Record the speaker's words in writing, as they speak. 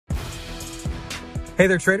Hey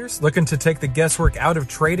there, traders. Looking to take the guesswork out of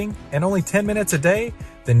trading and only 10 minutes a day?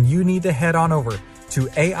 Then you need to head on over to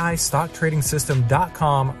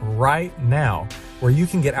AIStockTradingSystem.com right now, where you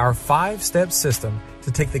can get our 5-step system to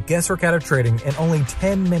take the guesswork out of trading in only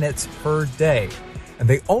 10 minutes per day. And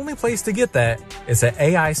the only place to get that is at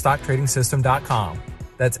AIStockTradingSystem.com.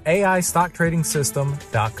 That's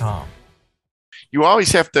AIStockTradingSystem.com. You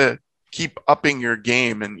always have to keep upping your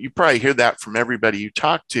game, and you probably hear that from everybody you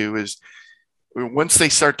talk to, is once they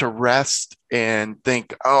start to rest and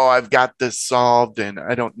think, oh, I've got this solved and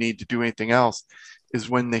I don't need to do anything else, is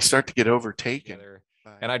when they start to get overtaken.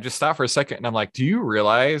 And I just stopped for a second and I'm like, do you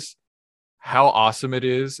realize how awesome it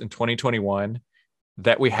is in 2021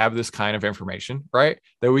 that we have this kind of information, right?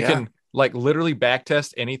 That we can like literally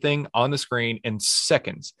backtest anything on the screen in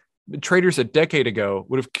seconds. Traders a decade ago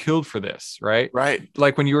would have killed for this, right? Right.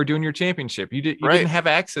 Like when you were doing your championship, you didn't have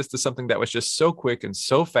access to something that was just so quick and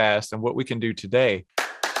so fast, and what we can do today.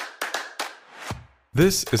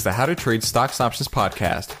 This is the How to Trade Stocks and Options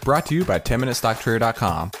podcast, brought to you by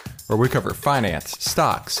 10MinuteStockTrader.com, where we cover finance,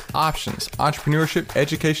 stocks, options, entrepreneurship,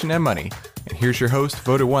 education, and money. And here's your host,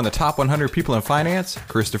 voted one of the top 100 people in finance,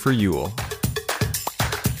 Christopher Uhl.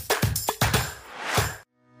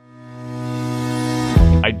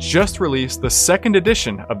 I just released the second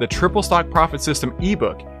edition of the Triple Stock Profit System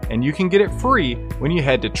ebook, and you can get it free when you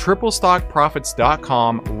head to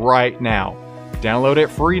TripleStockProfits.com right now. Download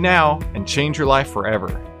it free now and change your life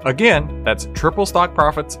forever. Again, that's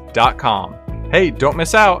TripleStockProfits.com. Hey, don't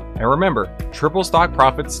miss out, and remember,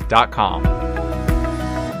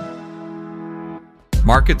 TripleStockProfits.com.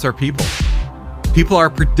 Markets are people. People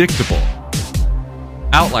are predictable.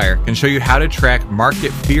 Outlier can show you how to track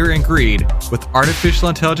market fear and greed with artificial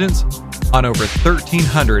intelligence on over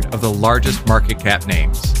 1,300 of the largest market cap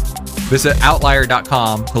names. Visit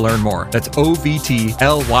outlier.com to learn more. That's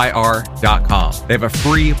OVTLYR.com. They have a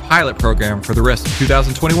free pilot program for the rest of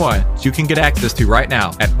 2021, so you can get access to right now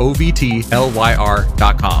at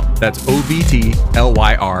OVTLYR.com. That's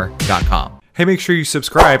OVTLYR.com. Hey, make sure you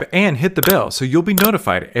subscribe and hit the bell so you'll be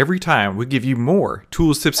notified every time we give you more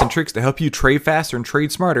tools, tips, and tricks to help you trade faster and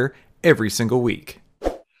trade smarter every single week.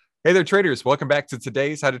 Hey there, traders. Welcome back to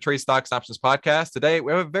today's How to Trade Stocks and Options podcast. Today,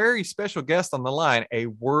 we have a very special guest on the line, a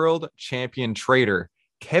world champion trader,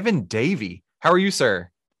 Kevin Davey. How are you, sir?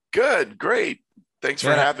 Good. Great. Thanks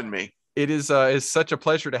for having me. It is such a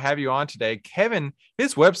pleasure to have you on today. Kevin,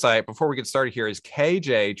 his website, before we get started here, is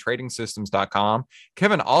kjtradingsystems.com.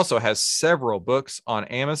 Kevin also has several books on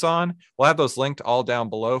Amazon. We'll have those linked all down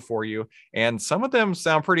below for you. And some of them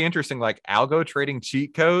sound pretty interesting, like Algo Trading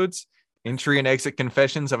Cheat Codes, Entry and Exit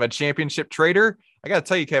Confessions of a Championship Trader. I got to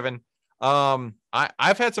tell you, Kevin,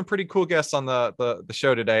 I've had some pretty cool guests on the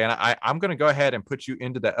show today, and I'm going to go ahead and put you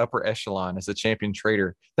into the upper echelon as a champion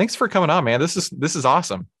trader. Thanks for coming on, man. This is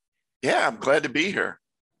awesome. Yeah, I'm glad to be here.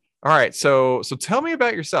 All right. So tell me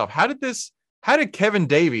about yourself. How did Kevin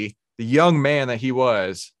Davey, the young man that he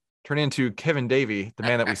was, turn into Kevin Davey, the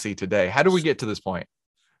man that we see today? How did we get to this point?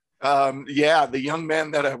 The young man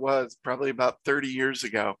that I was probably about 30 years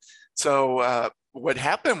ago. So what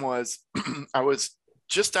happened was I was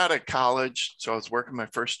just out of college. So I was working my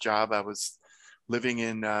first job. I was living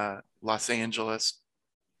in Los Angeles,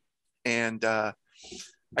 and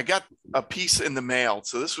I got a piece in the mail.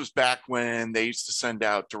 So this was back when they used to send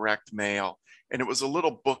out direct mail, and it was a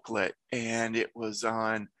little booklet, and it was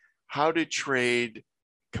on how to trade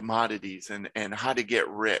commodities and how to get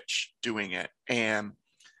rich doing it. And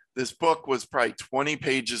this book was probably 20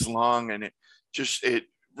 pages long, and it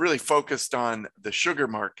really focused on the sugar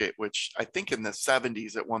market, which I think in the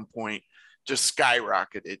 70s at one point just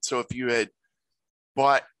skyrocketed. So if you had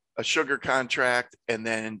bought a sugar contract and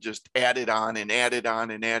then just added on and added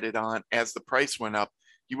on and added on as the price went up,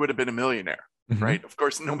 you would have been a millionaire, right? Of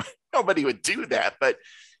course, nobody would do that. But,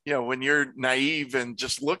 when you're naive and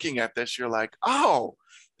just looking at this, you're like, oh,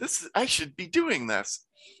 I should be doing this.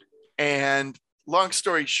 And long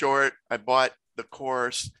story short, I bought the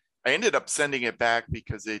course. I ended up sending it back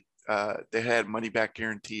because they had money back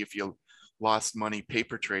guarantee if you lost money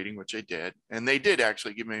paper trading, which I did. And they did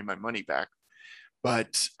actually give me my money back.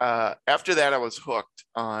 But after that, I was hooked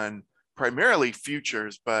on primarily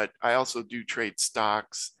futures, but I also do trade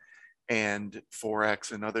stocks and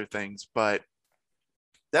Forex and other things. But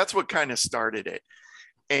that's what kind of started it.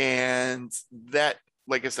 And that,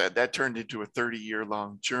 like I said, that turned into a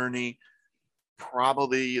 30-year-long journey.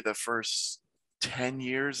 Probably the first 10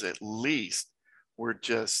 years at least were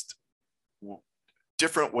just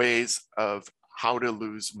different ways of how to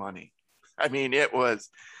lose money. I mean,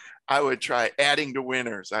 I would try adding to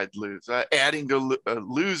winners, I'd lose. Adding to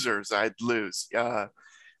losers, I'd lose. I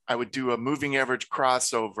I would do a moving average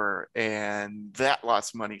crossover, and that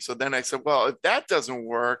lost money. So then I said, well, if that doesn't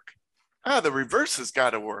work, the reverse has got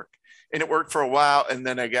to work. And it worked for a while, and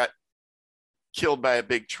then I got killed by a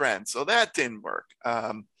big trend. So that didn't work.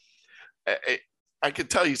 I could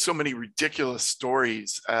tell you so many ridiculous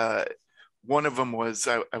stories. One of them was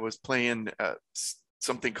I was playing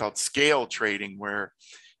something called scale trading, where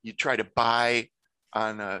you try to buy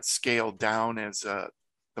on a scale down as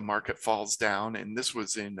the market falls down. And this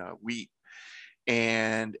was in wheat.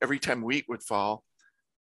 And every time wheat would fall,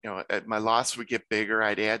 my loss would get bigger.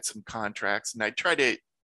 I'd add some contracts, and I'd try to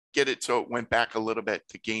get it so it went back a little bit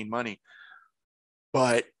to gain money.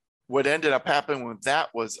 But what ended up happening with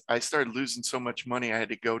that was I started losing so much money, I had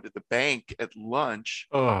to go to the bank at lunch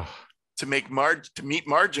to meet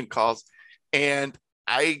margin calls. And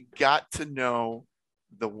I got to know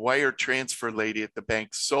the wire transfer lady at the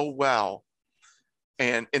bank so well.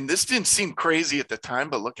 And this didn't seem crazy at the time,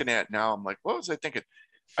 but looking at it now, I'm like, what was I thinking?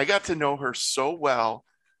 I got to know her so well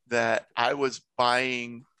that I was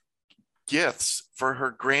buying gifts for her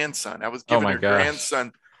grandson. I was giving her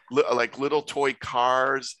grandson like little toy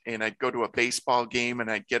cars, and I'd go to a baseball game and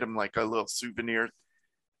I'd get him like a little souvenir.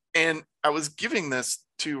 And I was giving this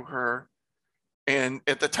to her. And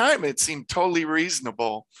at the time it seemed totally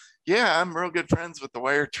reasonable. Yeah, I'm real good friends with the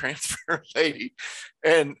wire transfer lady.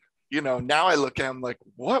 And, now I look at him like,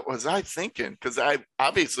 what was I thinking? Because I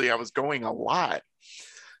was going a lot.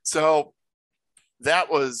 So that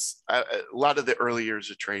was a lot of the early years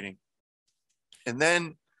of trading. And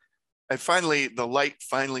then the light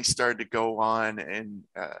finally started to go on, and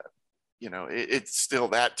that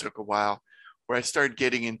took a while, where I started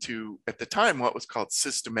getting into, at the time, what was called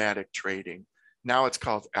systematic trading. Now it's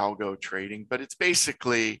called algo trading, but it's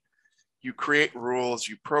basically you create rules,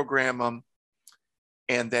 you program them,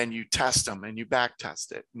 and then you test them and you back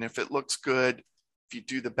test it. And if it looks good, if you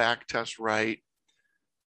do the back test right,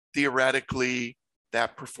 theoretically,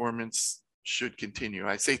 that performance should continue.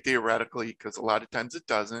 I say theoretically because a lot of times it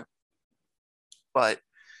doesn't. But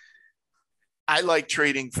I like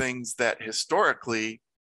trading things that historically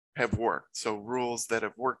have worked. So rules that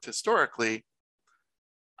have worked historically,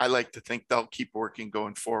 I like to think they'll keep working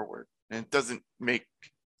going forward. And it doesn't make,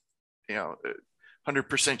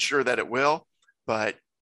 100% sure that it will, but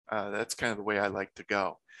that's kind of the way I like to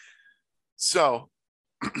go. So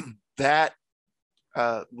that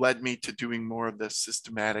led me to doing more of the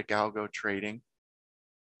systematic algo trading.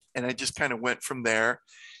 And I just kind of went from there.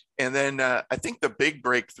 And then I think the big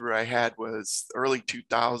breakthrough I had was early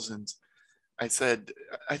 2000s. I said,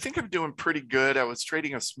 I think I'm doing pretty good. I was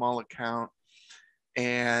trading a small account,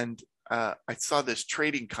 and I saw this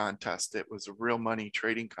trading contest. It was a real money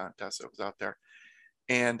trading contest that was out there.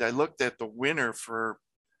 And I looked at the winner for,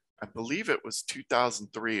 I believe it was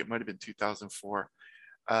 2003. It might've been 2004.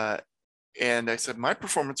 And I said, my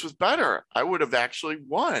performance was better. I would have actually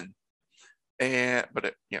won.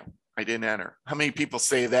 But I didn't enter. How many people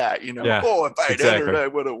say that, Yeah, if I had entered, I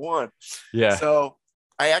would have won. Yeah. So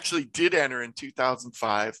I actually did enter in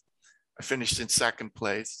 2005. I finished in second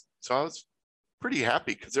place. So I was pretty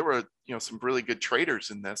happy because there were, some really good traders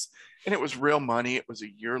in this, and it was real money. It was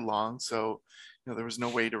a year long. So, there was no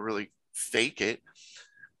way to really fake it.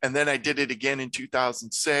 And then I did it again in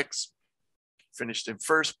 2006, finished in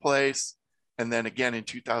first place, and then again in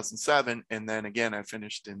 2007. And then again, I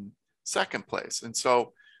finished in second place. And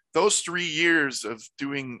so those 3 years of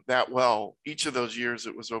doing that well, each of those years,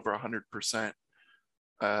 it was over 100%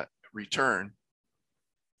 return.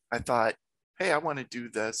 I thought, hey, I want to do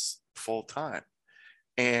this full time.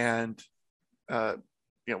 And,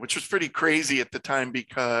 which was pretty crazy at the time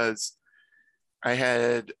because I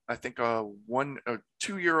had, I think, a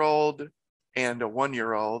 2-year-old and a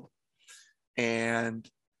 1-year-old. And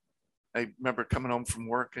I remember coming home from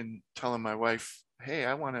work and telling my wife, hey,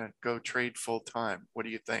 I want to go trade full time. What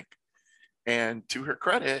do you think? And to her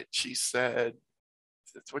credit, she said,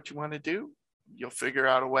 if that's what you want to do, you'll figure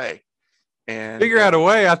out a way. And figure out a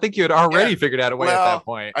way. I think you had already figured out a way at that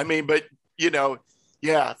point. I mean, but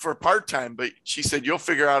for part-time, but she said, you'll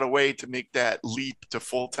figure out a way to make that leap to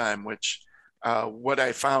full-time, which what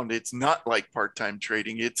I found, it's not like part-time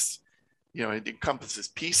trading. It's, it encompasses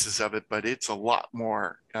pieces of it, but it's a lot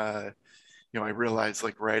more. I realized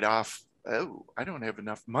like right off, I don't have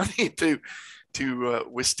enough money to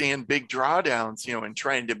withstand big drawdowns, and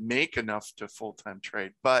trying to make enough to full-time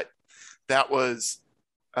trade. But that was,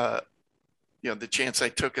 the chance I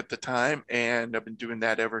took at the time, and I've been doing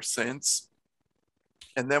that ever since.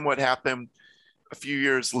 And then what happened a few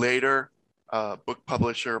years later, a book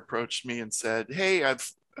publisher approached me and said, hey,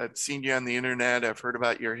 I've seen you on the internet. I've heard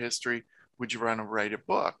about your history. Would you want to write a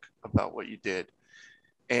book about what you did?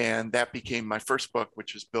 And that became my first book,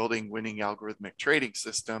 which is Building Winning Algorithmic Trading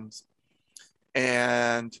Systems.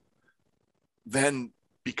 And then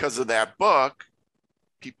because of that book,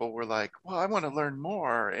 people were like, well, I want to learn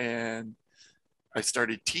more. And I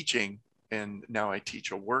started teaching, and now I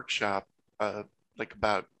teach a workshop like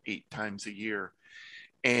about 8 times a year.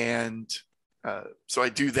 And so I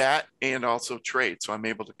do that and also trade. So I'm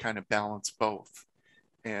able to kind of balance both.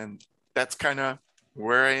 And that's kind of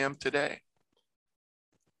where I am today.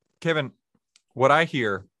 Kevin, what I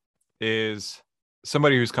hear is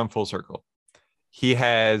somebody who's come full circle. He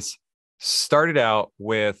has started out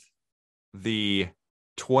with the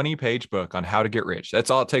 20-page book on how to get rich.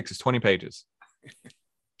 That's all it takes is 20 pages.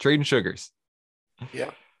 Trading sugars.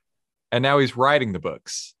 Yeah. And now he's writing the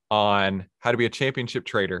books on how to be a championship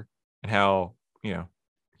trader and how,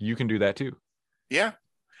 you can do that too. Yeah.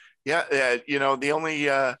 Yeah. The only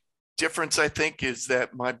difference I think is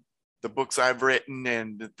that the books I've written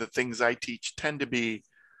and the things I teach tend to be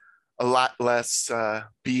a lot less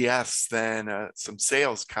BS than some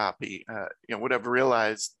sales copy. What I've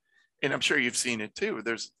realized, and I'm sure you've seen it too,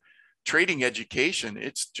 there's trading education.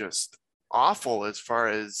 It's just awful as far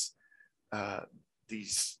as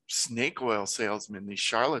these snake oil salesmen, these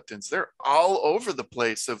charlatans. They're all over the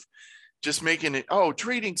place of just making it,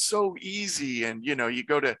 trading's so easy. And, you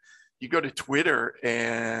go to Twitter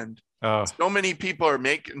and so many people are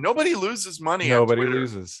nobody loses money. Nobody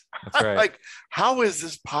loses. That's right. Like, how is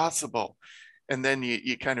this possible? And then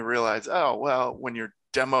you kind of realize, when you're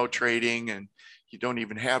demo trading and you don't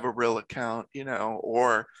even have a real account,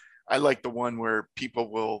 or I like the one where people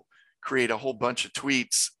will create a whole bunch of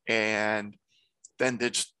tweets and then they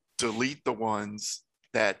just delete the ones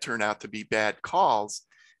that turn out to be bad calls.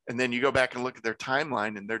 And then you go back and look at their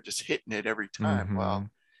timeline and they're just hitting it every time. Mm-hmm. Well,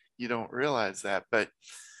 you don't realize that. But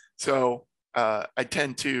so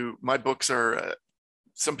my books are,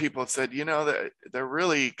 some people have said, they're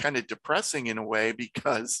really kind of depressing in a way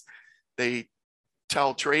because they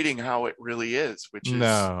tell trading how it really is, which is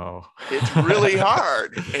it's really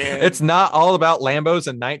hard. And it's not all about Lambos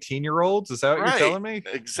and 19-year-olds. Is that what you're telling me?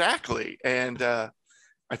 Exactly. And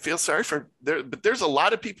I feel sorry but there's a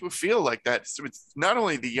lot of people who feel like that. So it's not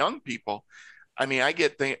only the young people. I mean, I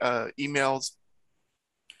get emails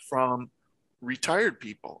from retired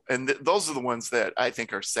people, and those are the ones that I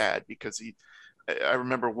think are sad, because I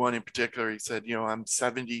remember one in particular. He said, I'm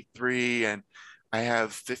 73 and I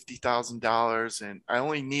have $50,000 and I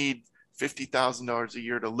only need $50,000 a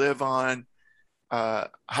year to live on.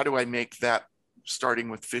 How do I make that starting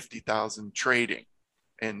with 50,000 trading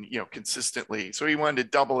and, consistently? So he wanted to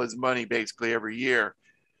double his money basically every year.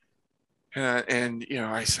 And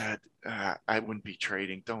I said, I wouldn't be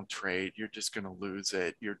trading. Don't trade. You're just going to lose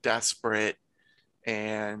it. You're desperate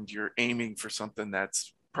and you're aiming for something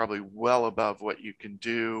that's probably well above what you can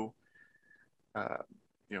do.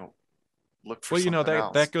 Look for something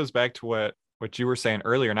else. That goes back to what you were saying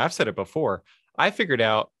earlier. And I've said it before. I figured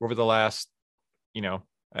out over the last,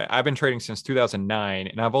 I've been trading since 2009,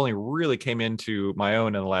 and I've only really came into my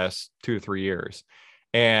own in the last 2 to 3 years.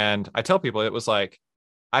 And I tell people it was like,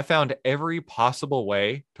 I found every possible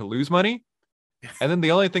way to lose money. And then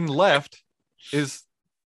the only thing left is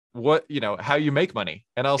how you make money.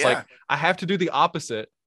 And I was like, I have to do the opposite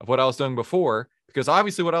of what I was doing before, because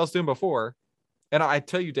obviously what I was doing before, and I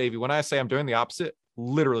tell you, Davey, when I say I'm doing the opposite,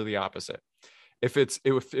 literally the opposite. If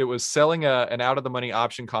it was selling an out of the money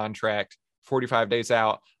option contract 45 days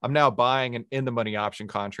out, I'm now buying an in the money option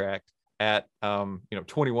contract at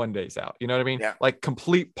 21 days out. You know what I mean? Yeah. Like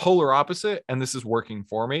complete polar opposite. And this is working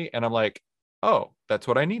for me. And I'm like, oh, that's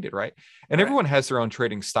what I needed, right? And everyone has their own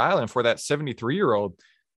trading style. And for that 73-year-old,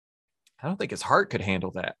 I don't think his heart could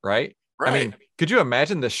handle that, right? I mean, could you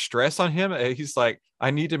imagine the stress on him? He's like,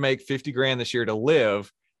 I need to make 50 grand this year to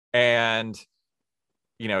live. And,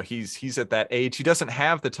 he's at that age. He doesn't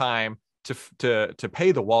have the time to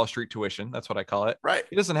pay the Wall Street tuition. That's what I call it. Right.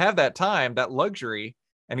 He doesn't have that time, that luxury.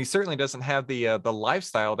 And he certainly doesn't have the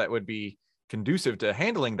lifestyle that would be conducive to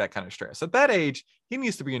handling that kind of stress. At that age, he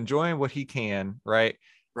needs to be enjoying what he can, right?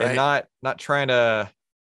 And not trying to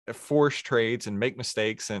force trades and make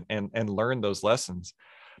mistakes and learn those lessons.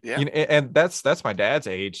 Yeah. And that's my dad's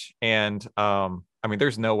age. And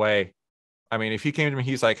there's no way. I mean, if he came to me,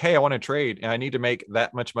 he's like, hey, I want to trade and I need to make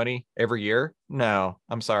that much money every year. No,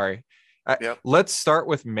 I'm sorry. Let's start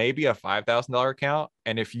with maybe a $5,000 account.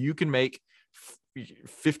 And if you can make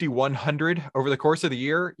 5,100 over the course of the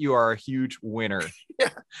year, you are a huge winner.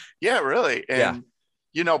 Yeah, really. And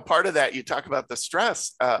part of that, you talk about the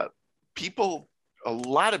stress. A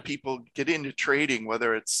lot of people get into trading,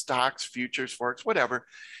 whether it's stocks, futures, forex, whatever.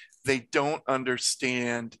 They don't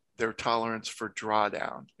understand their tolerance for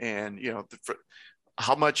drawdown, and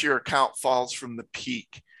how much your account falls from the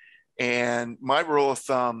peak. And my rule of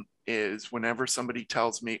thumb is whenever somebody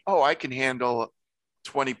tells me, oh, I can handle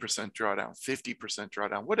 20% drawdown, 50%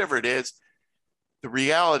 drawdown, whatever it is, the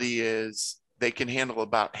reality is they can handle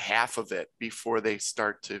about half of it before they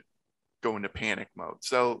start to go into panic mode.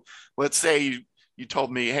 So let's say you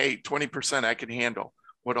told me, hey, 20% I can handle.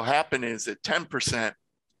 What'll happen is at 10%,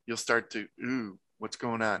 you'll start to, ooh, what's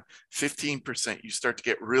going on? 15%, you start to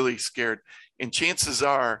get really scared. And chances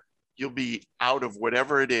are you'll be out of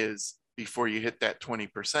whatever it is before you hit that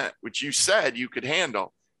 20%, which you said you could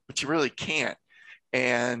handle, but you really can't.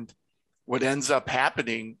 And what ends up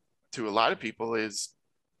happening to a lot of people is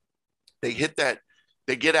they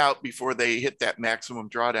get out before they hit that maximum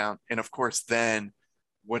drawdown. And of course, then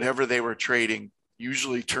whatever they were trading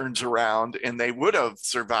usually turns around, and they would have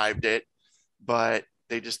survived it, but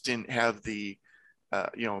they just didn't have the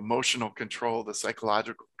emotional control, the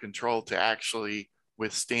psychological control to actually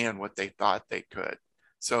withstand what they thought they could.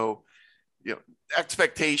 So,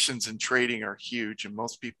 expectations in trading are huge, and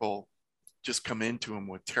most people just come into them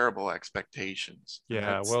with terrible expectations.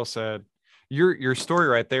 Yeah, well said. Your story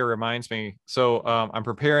right there reminds me. So I'm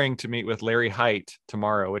preparing to meet with Larry Hite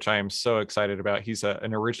tomorrow, which I am so excited about. He's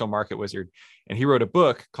an original market wizard, and he wrote a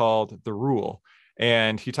book called The Rule.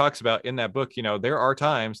 And he talks about in that book, there are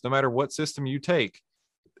times, no matter what system you take,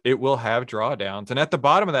 it will have drawdowns. And at the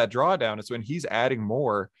bottom of that drawdown is when he's adding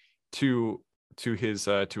more to his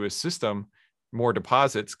system, more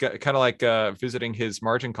deposits, kind of like visiting his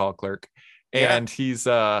margin call clerk. And he's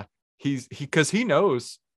because he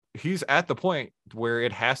knows he's at the point where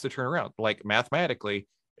it has to turn around. Like mathematically,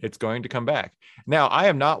 it's going to come back. Now, I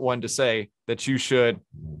am not one to say that you should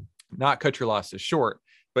not cut your losses short,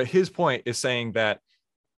 but his point is saying that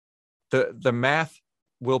the math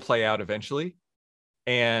will play out eventually.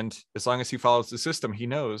 And as long as he follows the system, he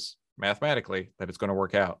knows mathematically that it's going to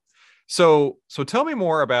work out. So tell me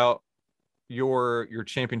more about your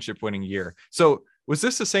championship winning year. So was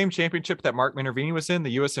this the same championship that Mark Minervini was in,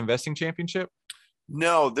 the U.S. Investing Championship?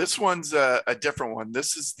 No, this one's a different one.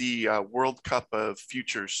 This is the World Cup of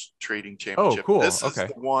Futures Trading Championship. Oh, cool. This is okay.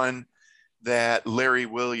 the one that Larry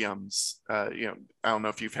Williams, I don't know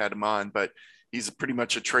if you've had him on, but he's pretty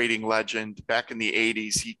much a trading legend. Back in the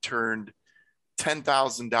 80s, he turned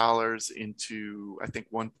 $10,000 into, I think,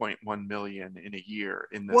 1.1 million in a year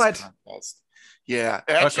in this contest. Yeah.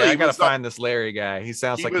 Actually, okay, I got to find this Larry guy. He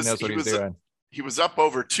sounds like he knows what he's doing. He was up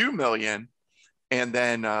over 2 million and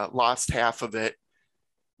then lost half of it,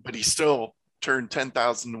 but he still turned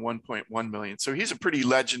 10,000 to 1.1 million. So he's a pretty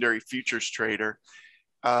legendary futures trader.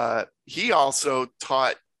 He also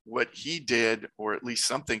taught what he did, or at least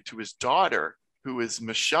something, to his daughter, who is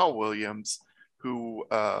Michelle Williams, who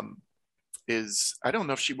is, I don't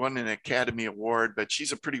know if she won an Academy Award, but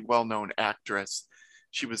she's a pretty well-known actress.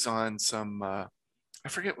 She was on some, I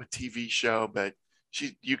forget what TV show, but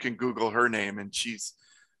you can Google her name and she's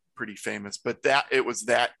pretty famous. But it was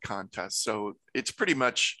that contest. So it's pretty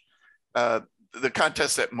much the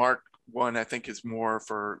contest that Mark won, I think, is more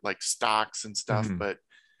for like stocks and stuff, but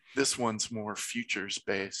this one's more futures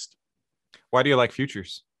based. Why do you like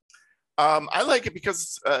futures? I like it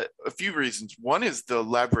because a few reasons. One is the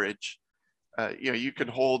leverage. You can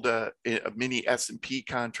hold a mini S&P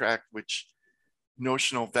contract, which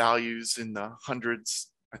notional values in the hundreds.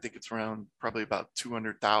 I think it's around probably about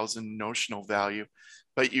 200,000 notional value,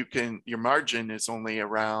 but your margin is only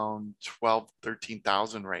around 12,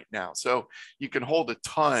 13,000 right now. So you can hold a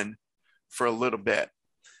ton for a little bit.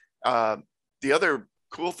 The other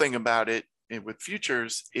cool thing about it with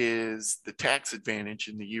futures is the tax advantage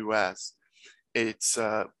in the US. It's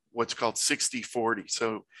what's called 60-40.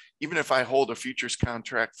 So even if I hold a futures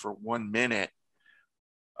contract for 1 minute,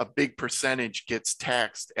 a big percentage gets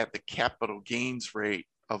taxed at the capital gains rate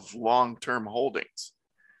of long-term holdings.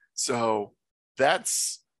 So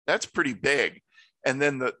that's pretty big. And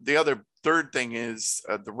then the other third thing is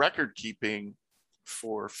the record keeping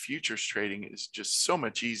for futures trading is just so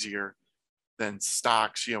much easier than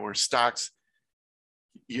stocks, where stocks,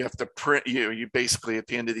 you have to print, you basically at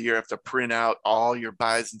the end of the year have to print out all your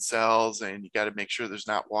buys and sells, and you got to make sure there's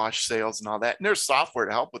not wash sales and all that. And there's software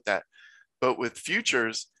to help with that. But with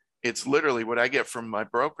futures, it's literally what I get from my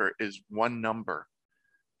broker is one number.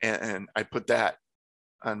 And I put that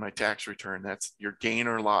on my tax return. That's your gain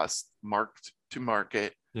or loss marked to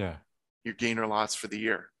market. Yeah. Your gain or loss for the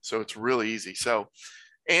year. So it's really easy. So,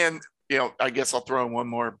 and, I guess I'll throw in one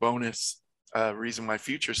more bonus reason why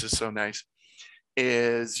futures is so nice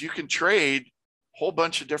is you can trade a whole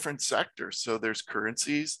bunch of different sectors. So there's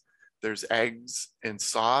currencies, there's eggs and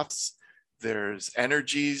softs, there's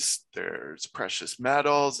energies, there's precious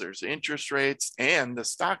metals, there's interest rates, and the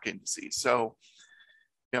stock indices. So,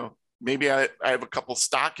 maybe I have a couple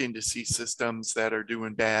stock indice systems that are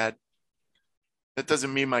doing bad. That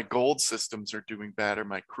doesn't mean my gold systems are doing bad or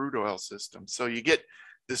my crude oil system. So you get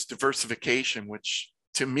this diversification, which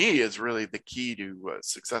to me is really the key to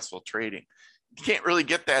successful trading. You can't really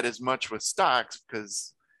get that as much with stocks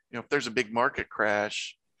because, if there's a big market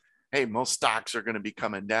crash, hey, most stocks are going to be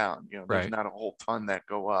coming down. There's not a whole ton that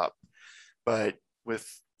go up. But with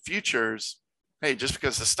futures, hey, just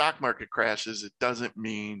because the stock market crashes, it doesn't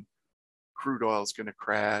mean crude oil is going to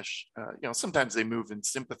crash. Sometimes they move in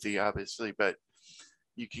sympathy, obviously, but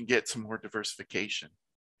you can get some more diversification.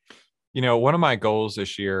 One of my goals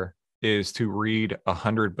this year is to read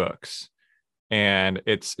 100 books. And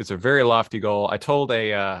it's a very lofty goal. I told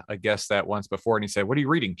a guest that once before, and he said, "What are you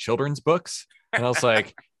reading? Children's books?" And I was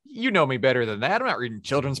like, "You know me better than that. I'm not reading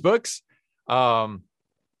children's books." But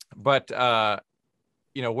one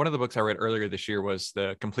of the books I read earlier this year was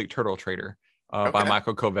The Complete Turtle Trader by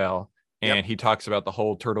Michael Covel. And he talks about the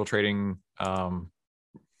whole turtle trading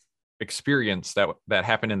experience that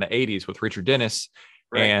happened in the 80s with Richard Dennis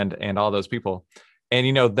and all those people. And,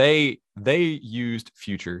 they used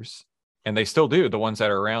futures, and they still do. The ones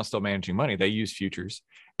that are around still managing money, they use futures.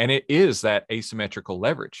 And it is that asymmetrical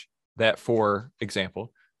leverage that, for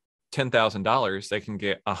example, $10,000, they can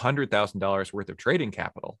get $100,000 worth of trading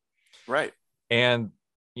capital. Right. And,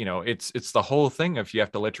 it's the whole thing of you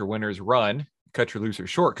have to let your winners run, cut your losers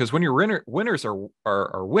short. Because when your winners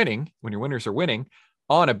are winning, when your winners are winning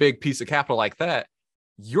on a big piece of capital like that,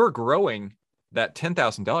 you're growing that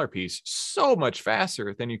 $10,000 piece so much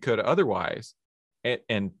faster than you could otherwise.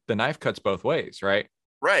 And the knife cuts both ways, right?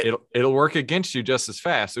 Right. It'll work against you just as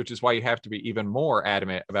fast, which is why you have to be even more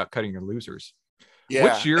adamant about cutting your losers. Yeah.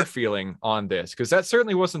 What's your feeling on this? Because that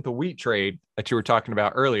certainly wasn't the wheat trade that you were talking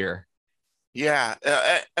about earlier. Yeah.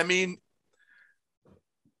 I mean,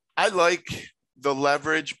 I like the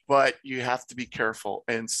leverage, but you have to be careful.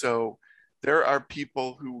 And so there are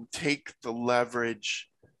people who take the leverage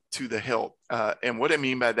to the hilt. And what I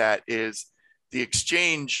mean by that is the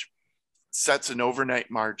exchange sets an overnight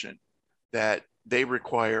margin that they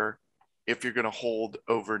require if you're going to hold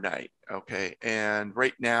overnight. Okay. And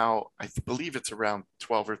right now, I believe it's around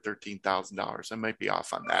 $12,000 or $13,000. I might be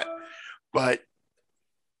off on that. But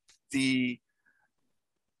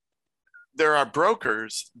there are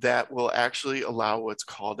brokers that will actually allow what's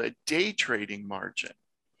called a day trading margin.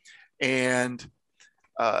 And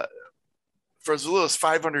for as little as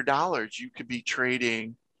 $500, you could be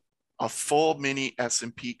trading a full mini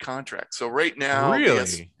S&P contract. So right now,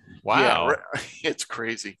 really? Wow. Yeah, it's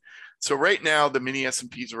crazy. So right now, the mini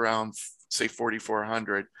S&P is around, say,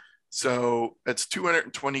 4,400. So that's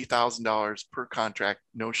 $220,000 per contract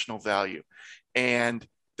notional value. And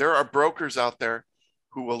there are brokers out there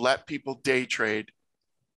who will let people day trade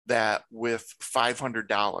that with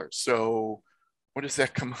 $500. So what does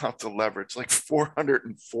that come out to leverage? Like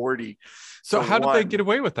 440. So how did they get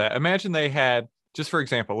away with that? Imagine they had, just for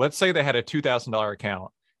example, let's say they had a $2,000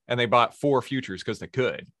 account and they bought 4 futures because they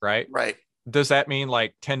could, right? Right. Does that mean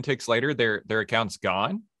like 10 ticks later, their account's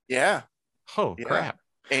gone? Yeah. Oh, yeah. Crap.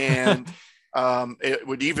 And it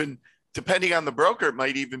would even, depending on the broker, it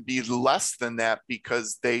might even be less than that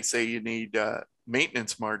because they say you need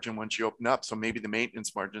maintenance margin once you open up. So maybe the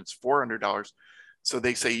maintenance margin is $400. So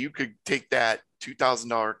they say you could take that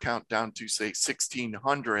 $2,000 account down to, say,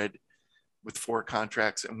 $1,600 with 4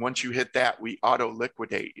 contracts. And once you hit that, we auto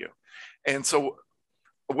liquidate you. And so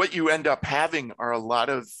what you end up having are a lot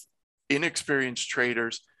of inexperienced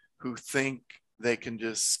traders who think they can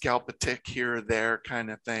just scalp a tick here or there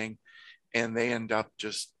kind of thing. And they end up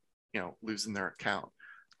just, losing their account.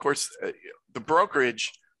 Of course, the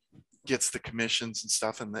brokerage gets the commissions and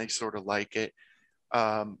stuff, and they sort of like it.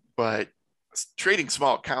 But trading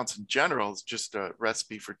small accounts in general is just a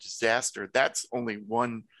recipe for disaster. That's only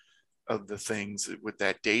one of the things with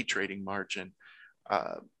that day trading margin.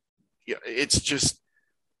 It's just,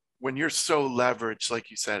 when you're so leveraged, like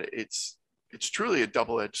you said, it's truly a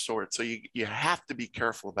double-edged sword. So you have to be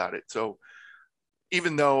careful about it. So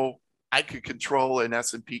even though I could control an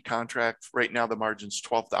S&P contract, right now the margin's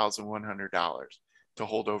 $12,100 to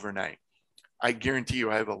hold overnight. I guarantee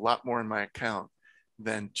you I have a lot more in my account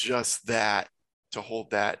than just that to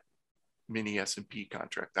hold that mini S&P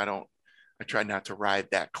contract. I try not to ride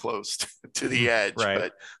that close to the edge, right.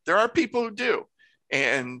 But there are people who do.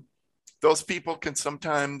 And those people can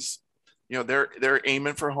sometimes, they're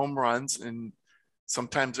aiming for home runs, and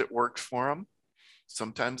sometimes it works for them.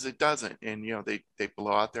 Sometimes it doesn't. And, they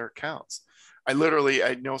blow out their accounts. I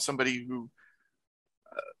know somebody who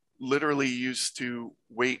literally used to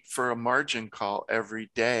wait for a margin call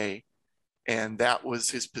every day, and that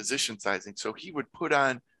was his position sizing. So he would put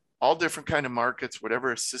on all different kind of markets,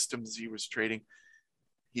 whatever systems he was trading.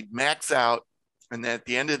 He'd max out, and then at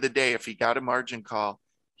the end of the day, if he got a margin call,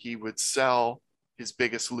 he would sell his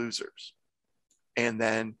biggest losers, and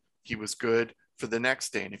then he was good for the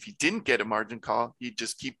next day. And if he didn't get a margin call, he'd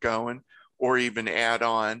just keep going or even add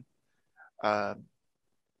on.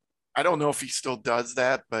 I don't know if he still does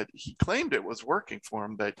that, but he claimed it was working for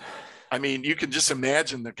him. But I mean, you can just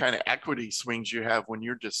imagine the kind of equity swings you have when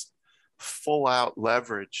you're just full out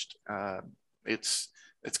leveraged. It's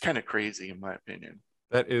kind of crazy, in my opinion.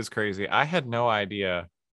 That is crazy. I had no idea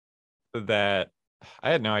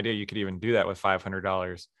you could even do that with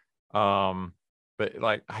 $500. But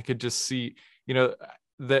like, I could just see,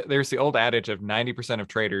 there's the old adage of 90% of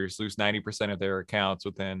traders lose 90% of their accounts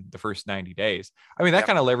within the first 90 days. I mean, that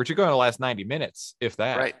kind of leverage, you go in the last 90 minutes, if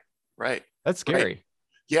that. Right. That's scary. Right.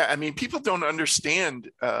 Yeah. I mean, people don't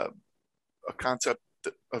understand a concept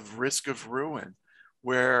of risk of ruin,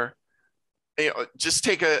 where, just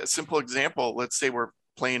take a simple example. Let's say we're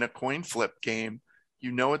playing a coin flip game.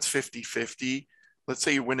 It's 50-50. Let's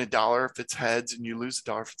say you win $1 if it's heads and you lose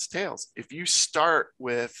 $1 if it's tails. If you start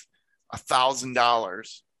with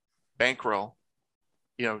 $1,000 bankroll,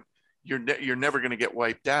 you're never going to get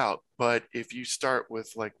wiped out. But if you start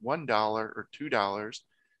with like $1 or $2,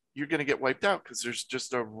 you're going to get wiped out because there's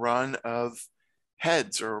just a run of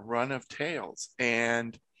heads or a run of tails.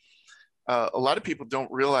 And a lot of people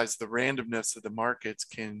don't realize the randomness of the markets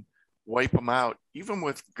can wipe them out, even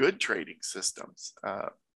with good trading systems.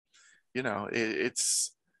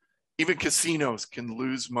 It's even casinos can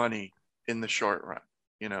lose money in the short run.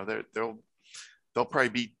 There'll probably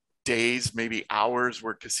be days, maybe hours,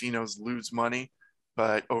 where casinos lose money,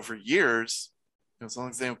 but over years, as long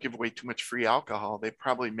as they don't give away too much free alcohol, they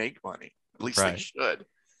probably make money. At least they should.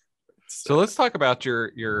 So let's talk about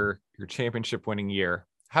your championship winning year.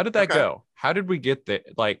 How did that go? How did we get there?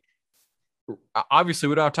 Like, obviously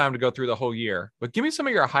we don't have time to go through the whole year, but give me some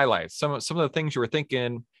of your highlights, some of the things you were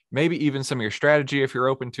thinking, maybe even some of your strategy if you're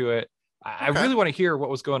open to it. I really want to hear what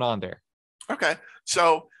was going on there. Okay.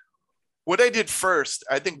 So what I did first,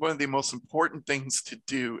 I think one of the most important things to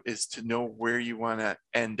do is to know where you want to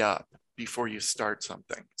end up before you start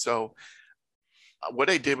something. So what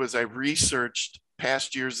I did was I researched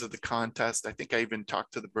past years of the contest. I think I even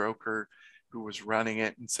talked to the broker who was running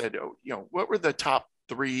it and said, what were the top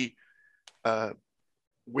 3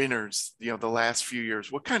 winners, the last few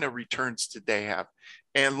years? What kind of returns did they have?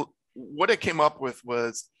 And what I came up with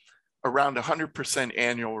was around 100%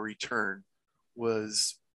 annual return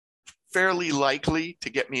was fairly likely to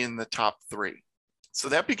get me in the top 3. So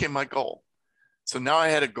that became my goal. So now I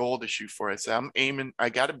had a goal to shoot for. I said, I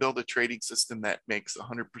got to build a trading system that makes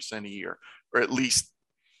 100% a year, or at least,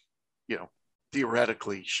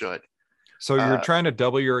 theoretically should. So you're trying to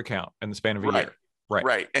double your account in the span of a year.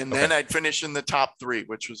 Right. And then I'd finish in the top 3,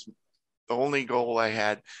 which was the only goal I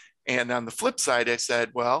had. And on the flip side, I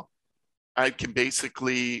said, well, I'm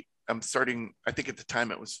starting, I think at the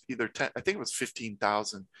time it was either 10, I think it was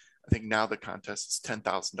 15,000. I think now the contest is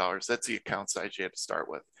 $10,000. That's the account size you had to start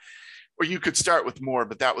with. Or you could start with more,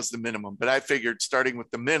 but that was the minimum. But I figured starting with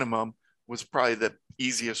the minimum was probably the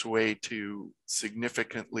easiest way to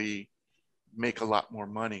significantly make a lot more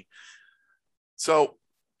money. So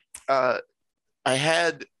I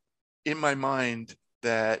had in my mind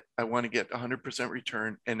that I want to get 100%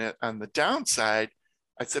 return. And on the downside,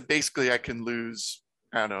 I said, basically I can lose,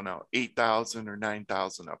 I don't know, 8,000 or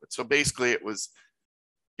 9,000 of it. So basically it was,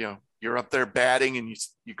 you're up there batting and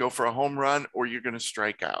you go for a home run or you're going to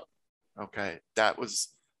strike out. Okay. That was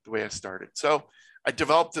the way I started. So I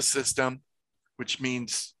developed a system, which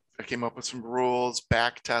means I came up with some rules,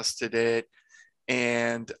 back tested it,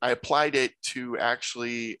 and I applied it to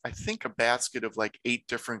actually, I think, a basket of like 8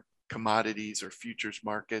 different commodities or futures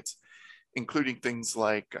markets, including things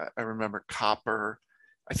like, I remember copper.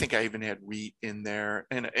 I think I even had wheat in there,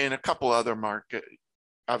 and a couple other market,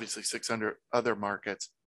 obviously 600 other markets.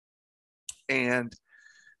 And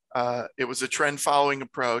it was a trend following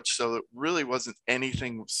approach. So it really wasn't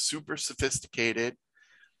anything super sophisticated.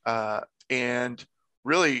 And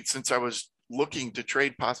really, since I was looking to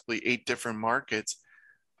trade possibly 8 different markets,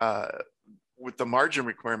 with the margin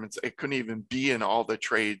requirements, it couldn't even be in all the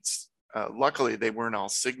trades. Luckily, they weren't all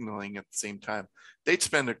signaling at the same time. They'd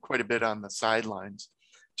spend quite a bit on the sidelines.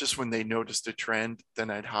 Just when they noticed a trend, then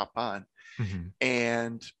I'd hop on. Mm-hmm.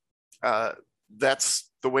 And that's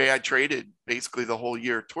the way I traded basically the whole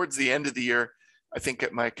year. Towards the end of the year, I think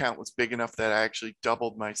my account was big enough that I actually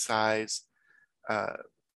doubled my size.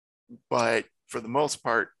 But for the most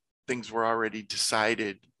part, things were already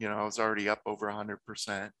decided. I was already up over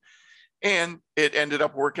 100%. And it ended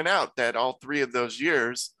up working out that all 3 of those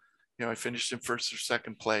years, I finished in first or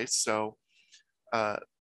second place. So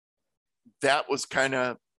that was kind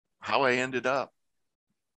of how I ended up.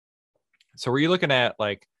 So were you looking at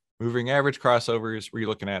like moving average crossovers? Were you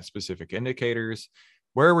looking at specific indicators?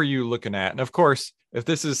 Where were you looking at? And of course, if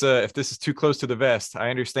this is too close to the vest, I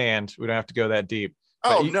understand. We don't have to go that deep.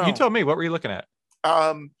 Oh, but no. You told me, what were you looking at?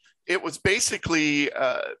 It was basically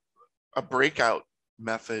a breakout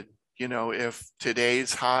method. If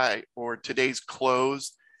today's high or today's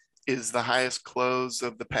close is the highest close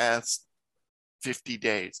of the past 50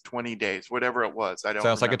 days, 20 days, whatever it was. I don't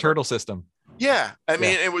Sounds like a turtle system. Yeah. I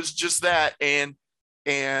mean, it was just that. And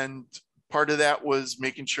part of that was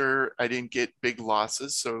making sure I didn't get big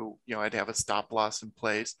losses. So, I'd have a stop loss in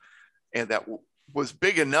place, and that was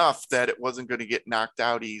big enough that it wasn't going to get knocked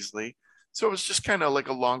out easily. So it was just kind of like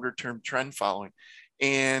a longer term trend following.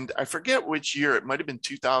 And I forget which year, it might've been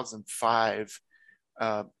 2005,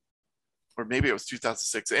 or maybe it was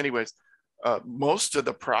 2006. Anyways, most of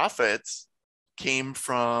the profits came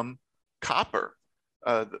from copper.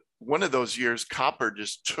 One of those years, copper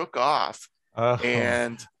just took off.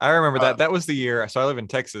 And I remember that. That was the year. So I live in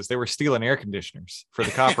Texas. They were stealing air conditioners for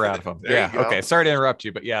the copper out of them. Yeah. Okay. Sorry to interrupt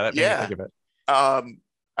you, but that made me think of it.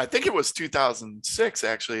 I think it was 2006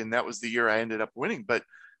 actually, and that was the year I ended up winning. But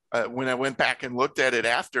when I went back and looked at it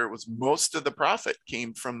after, it was most of the profit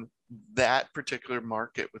came from that particular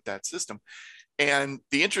market with that system. And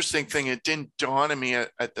the interesting thing, it didn't dawn on me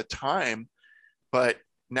at the time, but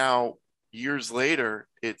now years later,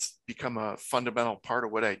 it's become a fundamental part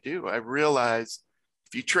of what I do. I realized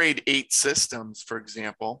if you trade 8 systems, for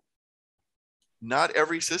example, not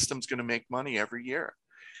every system is going to make money every year.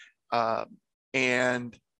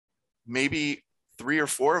 And maybe 3 or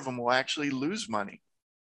 4 of them will actually lose money.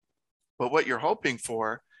 But what you're hoping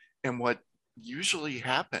for, and what usually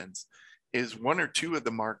happens, is 1 or 2 of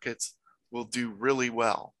the markets will do really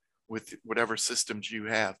well with whatever systems you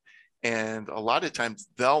have. And a lot of times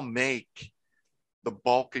they'll make the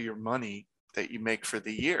bulk of your money that you make for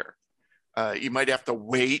the year. You might have to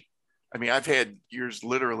wait. I mean, I've had years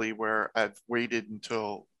literally where I've waited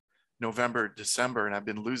until November, December, and I've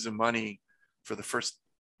been losing money for the first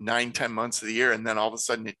 9-10 months of the year. And then all of a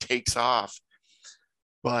sudden it takes off.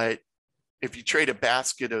 But if you trade a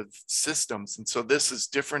basket of systems, and so this is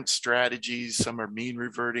different strategies, some are mean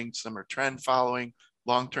reverting, some are trend following,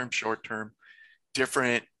 long-term, short-term,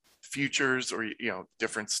 different futures, or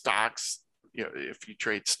different stocks, if you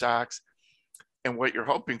trade stocks. And what you're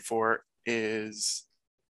hoping for is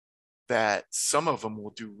that some of them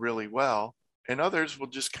will do really well and others will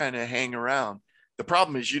just kind of hang around. The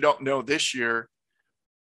problem is you don't know this year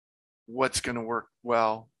what's going to work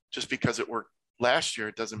well. Just because it worked last year,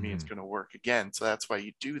 it doesn't mean it's going to work again. So that's why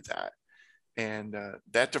you do that. And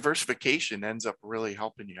that diversification ends up really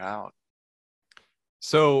helping you out.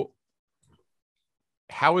 So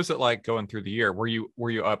how is it like going through the year? Were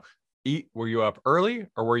you up early,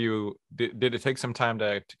 or did it take some time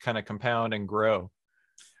to kind of compound and grow?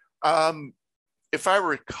 If I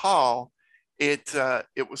recall, it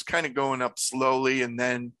was kind of going up slowly, and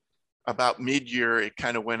then about mid-year it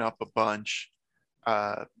kind of went up a bunch.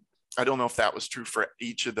 I don't know if that was true for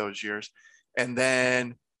each of those years. And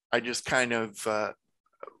then I just kind of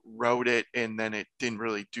wrote it, and then it didn't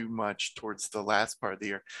really do much towards the last part of the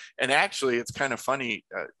year. And actually it's kind of funny,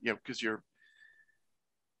 because your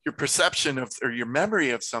perception of, or your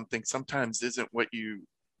memory of something sometimes isn't what you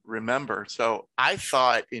remember. So I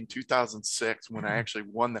thought in 2006, when I actually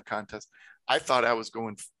won the contest, I thought I was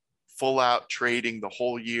going full out trading the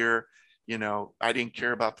whole year. I didn't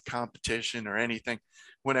care about the competition or anything.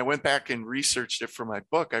 When I went back and researched it for my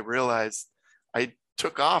book, I realized I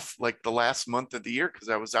took off like the last month of the year because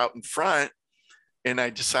I was out in front, and I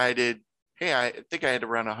decided, hey, I think I had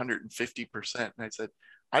around 150%. And I said,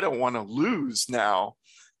 I don't want to lose now.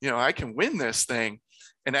 I can win this thing.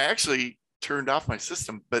 And I actually turned off my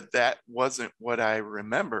system, but that wasn't what I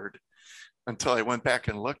remembered until I went back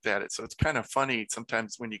and looked at it. So it's kind of funny.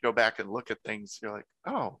 Sometimes when you go back and look at things, you're like,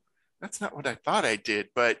 oh, that's not what I thought I did.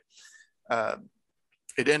 But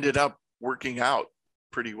it ended up working out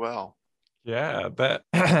pretty well. Yeah,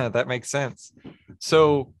 that makes sense.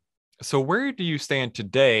 So where do you stand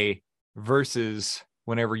today versus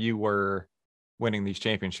whenever you were winning these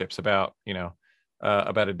championships about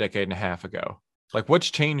a decade and a half ago? Like, what's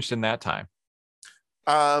changed in that time?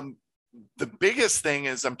 The biggest thing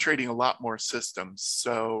is I'm trading a lot more systems.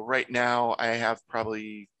 So right now I have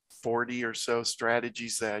probably 40 or so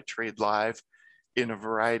strategies that I trade live in a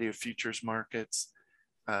variety of futures markets.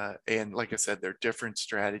 And like I said, they're different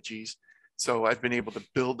strategies. So I've been able to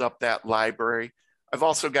build up that library. I've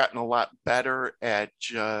also gotten a lot better at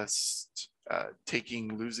just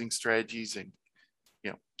taking losing strategies and,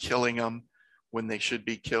 killing them when they should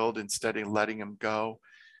be killed instead of letting them go.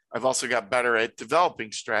 I've also got better at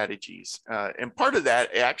developing strategies. And part of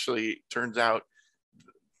that actually turns out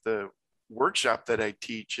the workshop that I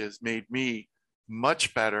teach has made me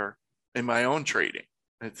much better in my own trading.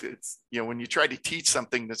 It's when you try to teach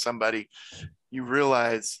something to somebody, you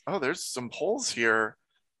realize, oh, there's some holes here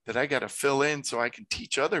that I got to fill in so I can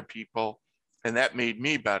teach other people. And that made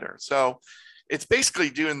me better. So it's basically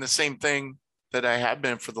doing the same thing that I have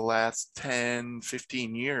been for the last 10,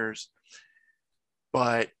 15 years.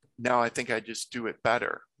 But now I think I just do it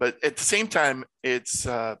better. But at the same time, it's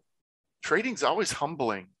trading's always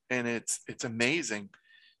humbling, and it's amazing.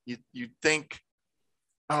 You think,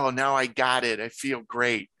 oh, now I got it. I feel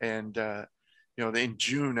great. And in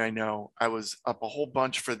June, I know I was up a whole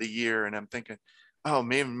bunch for the year, and I'm thinking, oh,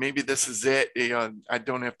 maybe this is it. I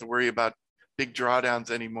don't have to worry about big drawdowns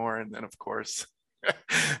anymore. And then, of course,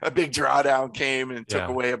 a big drawdown came and took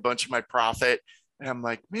away a bunch of my profit. And I'm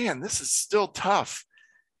like, man, this is still tough.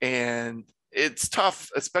 And it's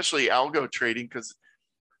tough, especially algo trading, because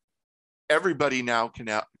everybody now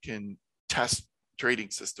can test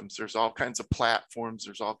trading systems. There's all kinds of platforms.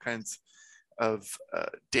 There's all kinds of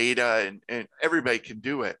data, and everybody can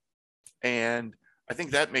do it. And I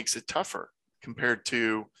think that makes it tougher compared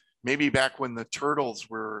to maybe back when the turtles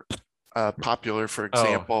were popular, for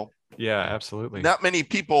example. Yeah, absolutely. Not many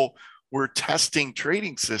people were testing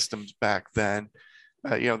trading systems back then.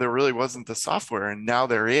 There really wasn't the software, and now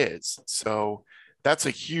there is. So that's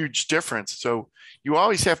a huge difference. So you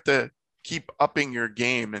always have to keep upping your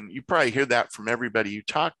game. And you probably hear that from everybody you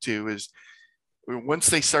talk to, is once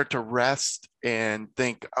they start to rest and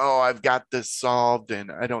think, oh, I've got this solved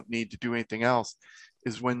and I don't need to do anything else,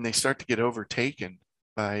 is when they start to get overtaken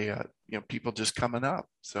by, people just coming up.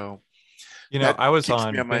 So, I was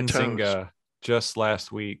on Benzinga just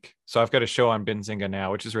last week. So I've got a show on Benzinga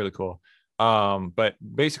now, which is really cool. But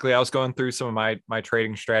basically I was going through some of my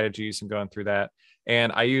trading strategies and going through that.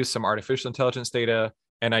 And I use some artificial intelligence data,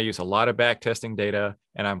 and I use a lot of back testing data,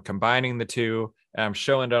 and I'm combining the two, and I'm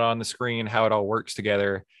showing it on the screen, how it all works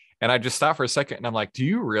together. And I just stopped for a second, and I'm like, do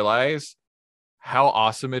you realize how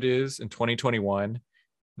awesome it is in 2021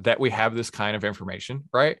 that we have this kind of information,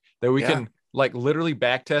 right? That we can literally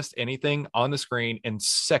back test anything on the screen in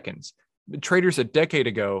seconds. Traders a decade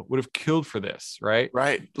ago would have killed for this, right?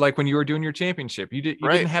 Right. Like when you were doing your championship, you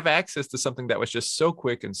didn't have access to something that was just so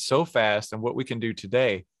quick and so fast, and what we can do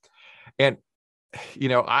today. And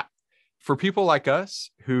for people like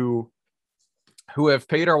us who have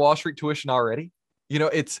paid our Wall Street tuition already,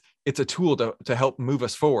 it's a tool to help move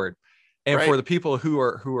us forward. And for the people who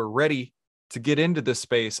are ready to get into this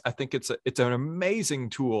space, I think it's an amazing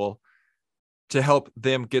tool to help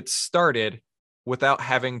them get started without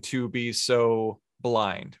having to be so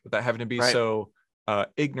blind, without having to be so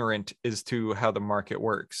ignorant as to how the market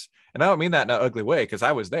works. And I don't mean that in an ugly way, because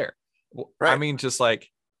I was there. I mean, just like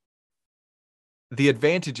the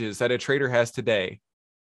advantages that a trader has today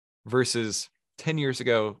versus 10 years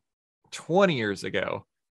ago, 20 years ago.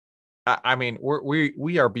 I mean,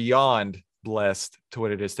 we are beyond blessed to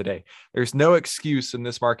what it is today. There's no excuse in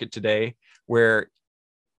this market today where,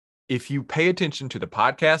 if you pay attention to the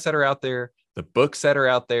podcasts that are out there, the books that are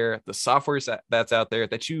out there, the software that's out there,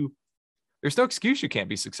 there's no excuse you can't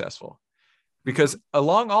be successful. Because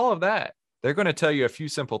along all of that, they're going to tell you a few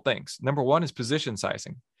simple things. Number one is position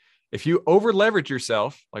sizing. If you over leverage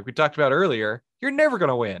yourself, like we talked about earlier, you're never going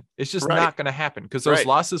to win. It's just not going to happen, because those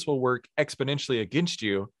losses will work exponentially against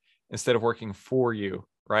you instead of working for you.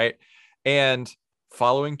 Right. And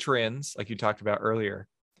following trends, like you talked about earlier.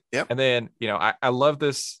 Yep. And then, I love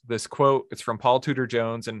this quote. It's from Paul Tudor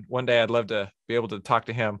Jones. And one day I'd love to be able to talk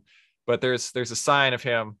to him, but there's a sign of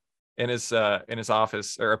him in his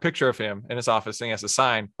office, or a picture of him in his office. And he has a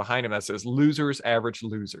sign behind him that says "Losers average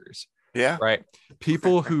losers." Yeah. Right.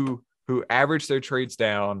 People who average their trades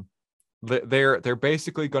down, they're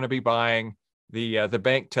basically going to be buying the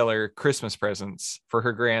bank teller Christmas presents for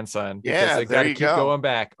her grandson, because they got to keep going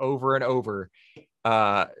back over and over.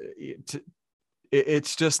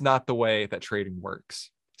 It's just not the way that trading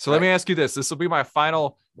works. So let me ask you this. This will be my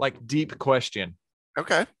final deep question.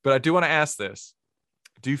 Okay. But I do want to ask this.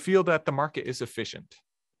 Do you feel that the market is efficient?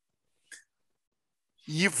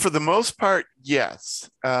 For the most part, yes.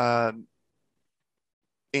 And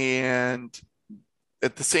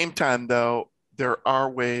at the same time, though, there are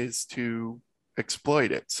ways to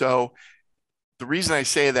exploit it. So the reason I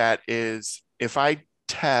say that is, if I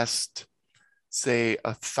test say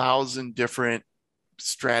 1,000 different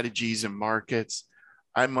strategies and markets,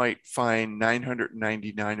 I might find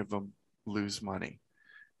 999 of them lose money,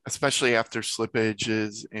 especially after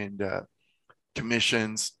slippages and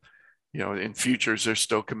commissions. In futures, there's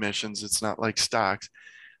still commissions. It's not like stocks.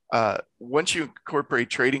 Once you incorporate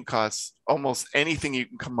trading costs, almost anything you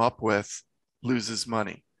can come up with loses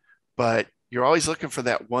money. But you're always looking for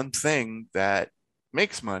that one thing that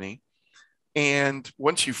makes money. And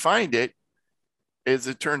once you find it, as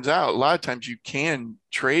it turns out, a lot of times you can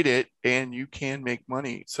trade it and you can make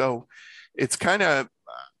money. So it's kind of,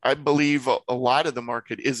 I believe a lot of the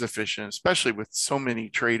market is efficient, especially with so many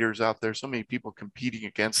traders out there, so many people competing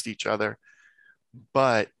against each other.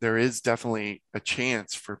 But there is definitely a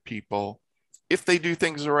chance for people if they do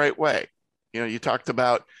things the right way. You talked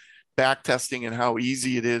about back testing and how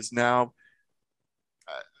easy it is now.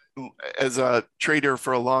 As a trader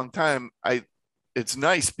for a long time, it's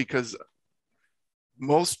nice because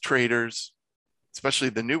most traders, especially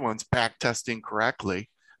the new ones, back testing correctly.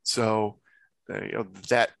 So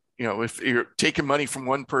if you're taking money from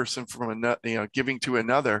one person from another, giving to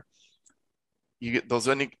another, you get those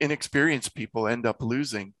inexperienced people end up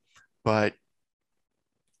losing. But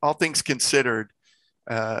all things considered,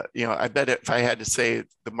 I bet if I had to say,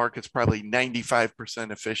 the market's probably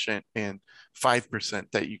 95% efficient and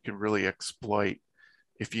 5% that you can really exploit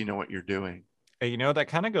if you know what you're doing. That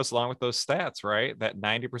kind of goes along with those stats, right? That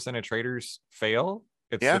 90% of traders fail.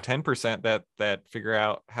 It's the 10% that figure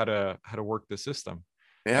out how to work the system.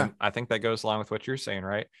 Yeah. And I think that goes along with what you're saying,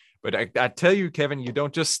 right? But I tell you, Kevin, you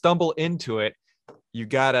don't just stumble into it. You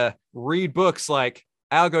got to read books like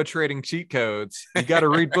Algo Trading Cheat Codes. You got to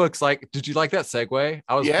read books like, did you like that segue?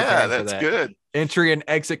 I was that's good. Entry and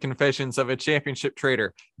Exit Confessions of a Championship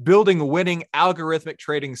Trader, Building Winning Algorithmic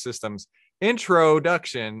Trading Systems,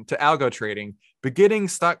 Introduction to Algo Trading, Beginning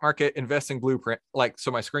Stock Market Investing Blueprint.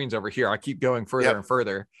 So my screen's over here. I keep going further and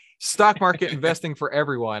further. Stock Market Investing for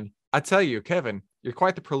Everyone. I tell you, Kevin, you're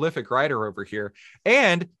quite the prolific writer over here.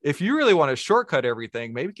 And if you really want to shortcut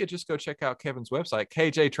everything, maybe you could just go check out Kevin's website,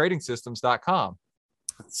 kjtradingsystems.com.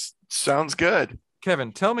 Sounds good.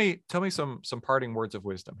 Kevin, tell me some parting words of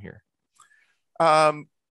wisdom here.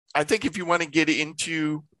 I think if you want to get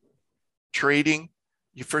into trading,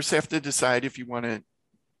 you first have to decide if you want to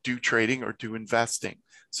do trading or do investing.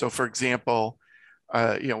 So for example,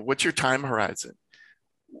 what's your time horizon?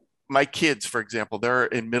 My kids, for example, two are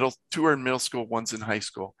in middle school, one's in high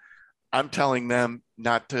school. I'm telling them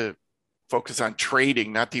not to focus on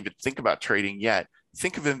trading, not to even think about trading yet.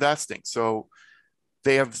 Think of investing. So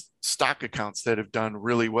they have stock accounts that have done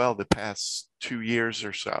really well the past 2 years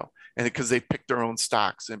or so. And because they picked their own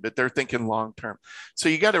stocks, but they're thinking long-term. So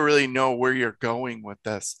you got to really know where you're going with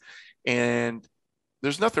this. And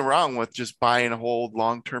there's nothing wrong with just buy and hold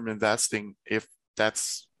long-term investing if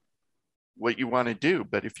that's what you want to do.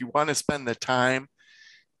 But if you want to spend the time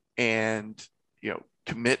and,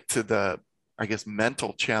 commit to the,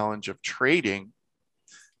 mental challenge of trading,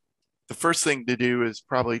 the first thing to do is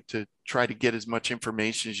probably to try to get as much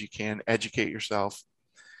information as you can, educate yourself.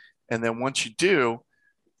 And then once you do,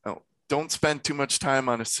 don't spend too much time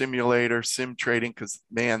on a simulator, sim trading, because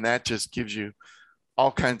man, that just gives you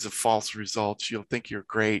all kinds of false results. You'll think you're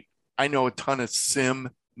great. I know a ton of sim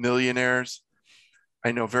millionaires.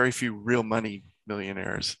 I know very few real money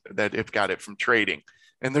millionaires that have got it from trading.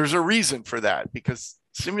 And there's a reason for that, because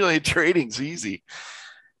simulated trading's easy.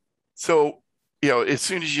 So, as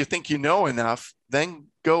soon as you think you know enough, then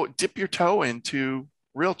go dip your toe into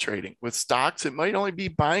real trading. With stocks, it might only be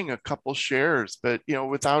buying a couple shares, but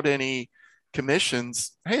without any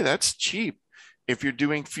commissions, hey, that's cheap. If you're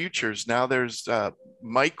doing futures, now there's the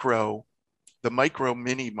micro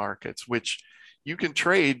mini markets, which you can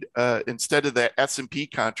trade instead of the S&P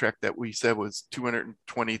contract that we said was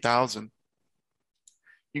 220,000.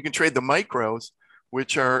 You can trade the micros,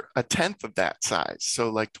 which are a tenth of that size, so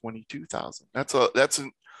like 22,000. That's a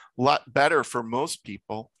lot better for most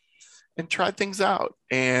people. And try things out.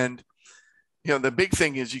 And the big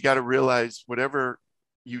thing is you got to realize whatever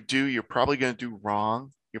you do, you're probably going to do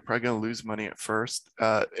wrong. You're probably going to lose money at first.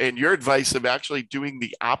 And your advice of actually doing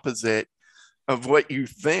the opposite of what you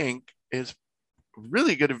think is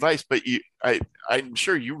really good advice. But I'm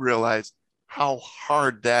sure you realize how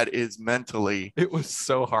hard that is mentally. It was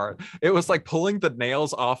so hard. It was like pulling the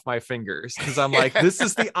nails off my fingers, because I'm like, this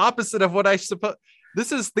is the opposite of what I suppose.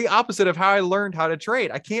 This is the opposite of how I learned how to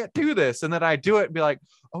trade. I can't do this. And then I do it and be like,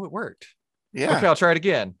 oh, it worked. Yeah. Okay, I'll try it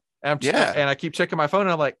again. And and I keep checking my phone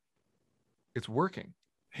and I'm like, it's working.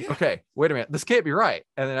 Yeah. Okay, wait a minute. This can't be right.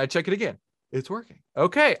 And then I check it again. It's working.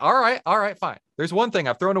 Okay. All right, fine. There's one thing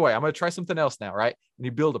I've thrown away. I'm going to try something else now, right? And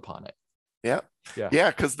you build upon it. Yeah. Yeah. Yeah.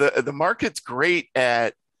 Because the market's great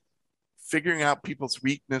at figuring out people's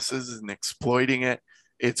weaknesses and exploiting it.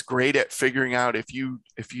 It's great at figuring out if you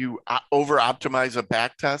over optimize a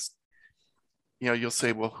back test, you'll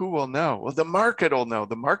say, well, who will know? Well, the market will know.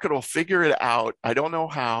 The market will figure it out. I don't know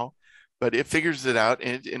how, but it figures it out,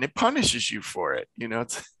 and it punishes you for it.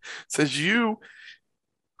 It says,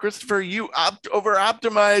 Christopher, you over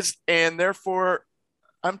optimized, and therefore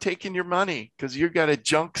I'm taking your money because you've got a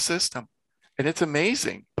junk system. And it's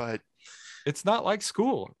amazing, but it's not like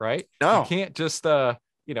school, right? No. You can't just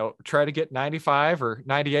try to get 95 or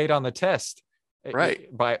 98 on the test,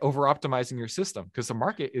 right, by over optimizing your system, because the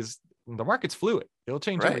market's fluid. It'll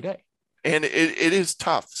change every day. And it is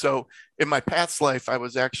tough. So in my past life, I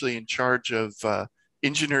was actually in charge of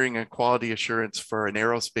engineering and quality assurance for an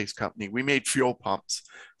aerospace company. We made fuel pumps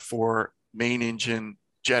for main engine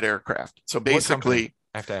jet aircraft. So basically,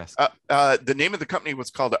 I have to ask. The name of the company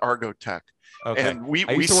was called Argotech. Okay. And we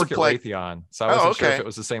used to work at Raytheon, so I wasn't sure if it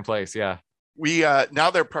was the same place. Yeah. We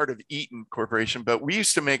now they're part of Eaton Corporation, but we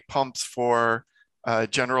used to make pumps for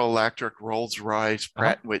General Electric, Rolls-Royce,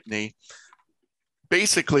 Pratt & Whitney.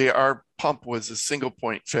 Basically, our pump was a single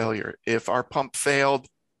point failure. If our pump failed,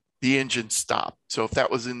 the engine stopped. So if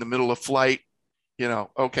that was in the middle of flight,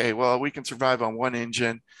 okay, well, we can survive on one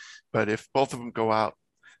engine, but if both of them go out.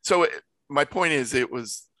 So my point is, it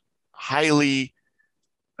was highly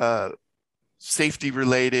safety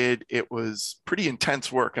related. It was pretty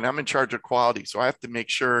intense work, and I'm in charge of quality. So I have to make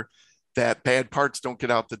sure that bad parts don't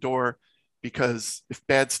get out the door, because if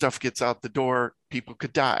bad stuff gets out the door, people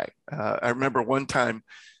could die. I remember one time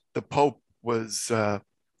the Pope was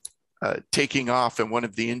taking off and one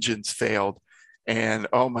of the engines failed, and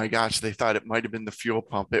oh my gosh, they thought it might have been the fuel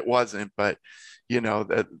pump. It wasn't, but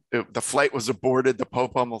the flight was aborted. The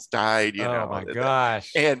Pope almost died. Oh my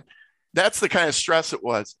gosh. And that's the kind of stress it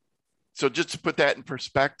was. So just to put that in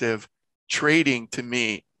perspective, trading to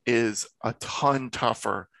me is a ton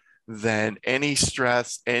tougher than any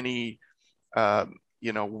stress, any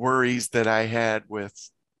worries that I had with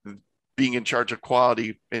being in charge of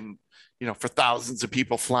quality and, for thousands of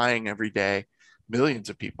people flying every day, millions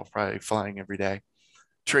of people probably flying every day.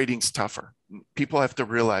 Trading's tougher. People have to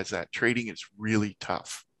realize that trading is really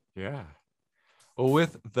tough. Yeah. Well,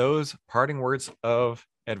 with those parting words of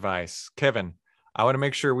advice, Kevin, I want to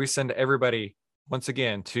make sure we send everybody once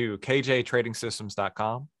again to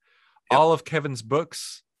kjtradingsystems.com. Yep. All of Kevin's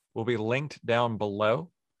books will be linked down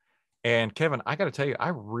below. And Kevin, I got to tell you, I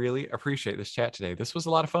really appreciate this chat today. This was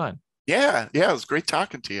a lot of fun. Yeah. It was great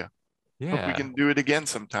talking to you. Yeah. Hope we can do it again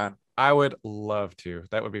sometime. I would love to.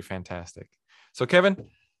 That would be fantastic. So Kevin,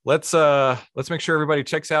 let's make sure everybody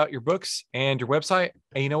checks out your books and your website.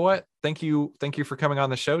 And you know what? Thank you for coming on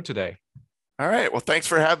the show today. All right. Well, thanks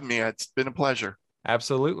for having me. It's been a pleasure.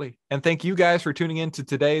 Absolutely. And thank you guys for tuning in to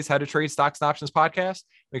today's How to Trade Stocks and Options podcast.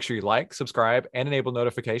 Make sure you like, subscribe, and enable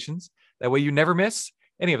notifications. That way you never miss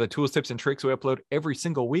any of the tools, tips, and tricks we upload every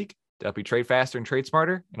single week to help you trade faster and trade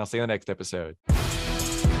smarter. And I'll see you in the next episode.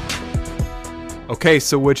 Okay,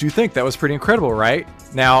 so what'd you think? That was pretty incredible, right?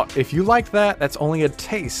 Now, if you like that, that's only a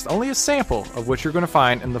taste, only a sample of what you're going to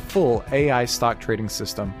find in the full AI stock trading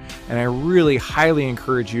system. And I really highly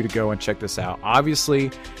encourage you to go and check this out.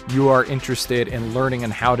 Obviously, you are interested in learning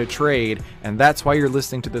and how to trade, and that's why you're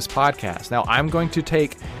listening to this podcast. Now, I'm going to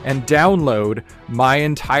take and download my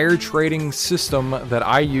entire trading system that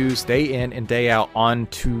I use day in and day out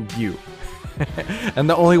onto you. And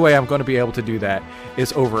the only way I'm going to be able to do that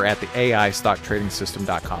is over at the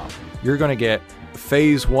AIStockTradingSystem.com. You're going to get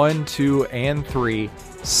phase 1, 2, and 3,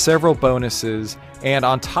 several bonuses, and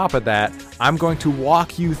on top of that, I'm going to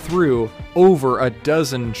walk you through over a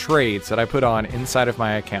dozen trades that I put on inside of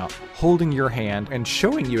my account, holding your hand and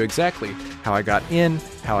showing you exactly how I got in,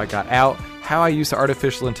 how I got out, how I use the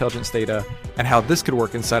artificial intelligence data, and how this could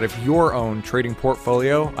work inside of your own trading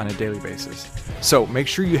portfolio on a daily basis. So make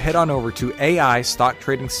sure you head on over to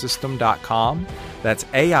AIStockTradingSystem.com. That's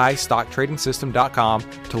AIStockTradingSystem.com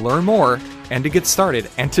to learn more and to get started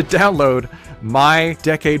and to download my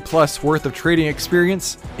decade plus worth of trading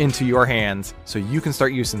experience into your hands so you can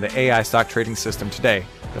start using the AI stock trading system today,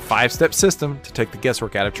 the 5-step system to take the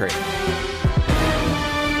guesswork out of trading.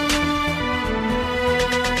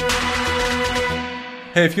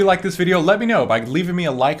 Hey, if you like this video, let me know by leaving me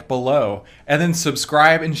a like below, and then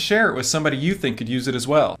subscribe and share it with somebody you think could use it as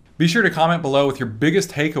well. Be sure to comment below with your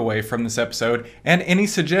biggest takeaway from this episode and any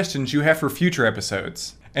suggestions you have for future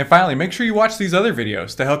episodes. And finally, make sure you watch these other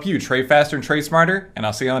videos to help you trade faster and trade smarter, and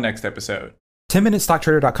I'll see you on the next episode.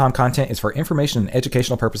 10MinuteStockTrader.com content is for information and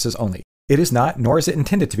educational purposes only. It is not, nor is it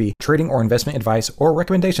intended to be, trading or investment advice or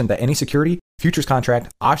recommendation that any security, futures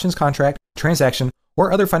contract, options contract, transaction,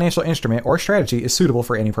 or other financial instrument or strategy is suitable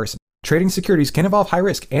for any person. Trading securities can involve high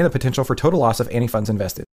risk and the potential for total loss of any funds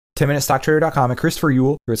invested. 10MinuteStockTrader.com and Christopher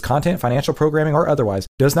Uhl, through its content, financial programming, or otherwise,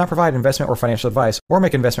 does not provide investment or financial advice or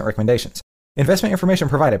make investment recommendations. Investment information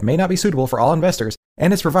provided may not be suitable for all investors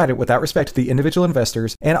and is provided without respect to the individual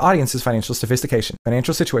investors and audience's financial sophistication,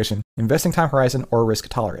 financial situation, investing time horizon, or risk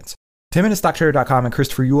tolerance. 10MinuteStockTrader.com and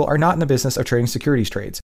Christopher Uhl are not in the business of trading securities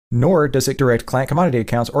trades, nor does it direct client commodity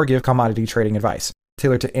accounts or give commodity trading advice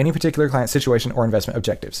tailored to any particular client situation or investment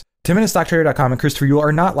objectives. 10MinuteStockTrader.com and Christopher Uhl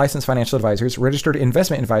are not licensed financial advisors, registered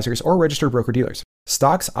investment advisors, or registered broker-dealers.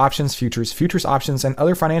 Stocks, options, futures options, and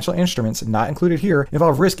other financial instruments not included here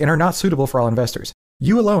involve risk and are not suitable for all investors.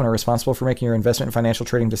 You alone are responsible for making your investment and financial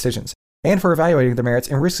trading decisions, and for evaluating the merits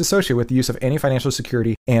and risks associated with the use of any financial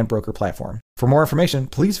security and broker platform. For more information,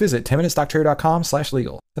 please visit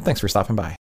 10MinuteStockTrader.com/legal. And thanks for stopping by.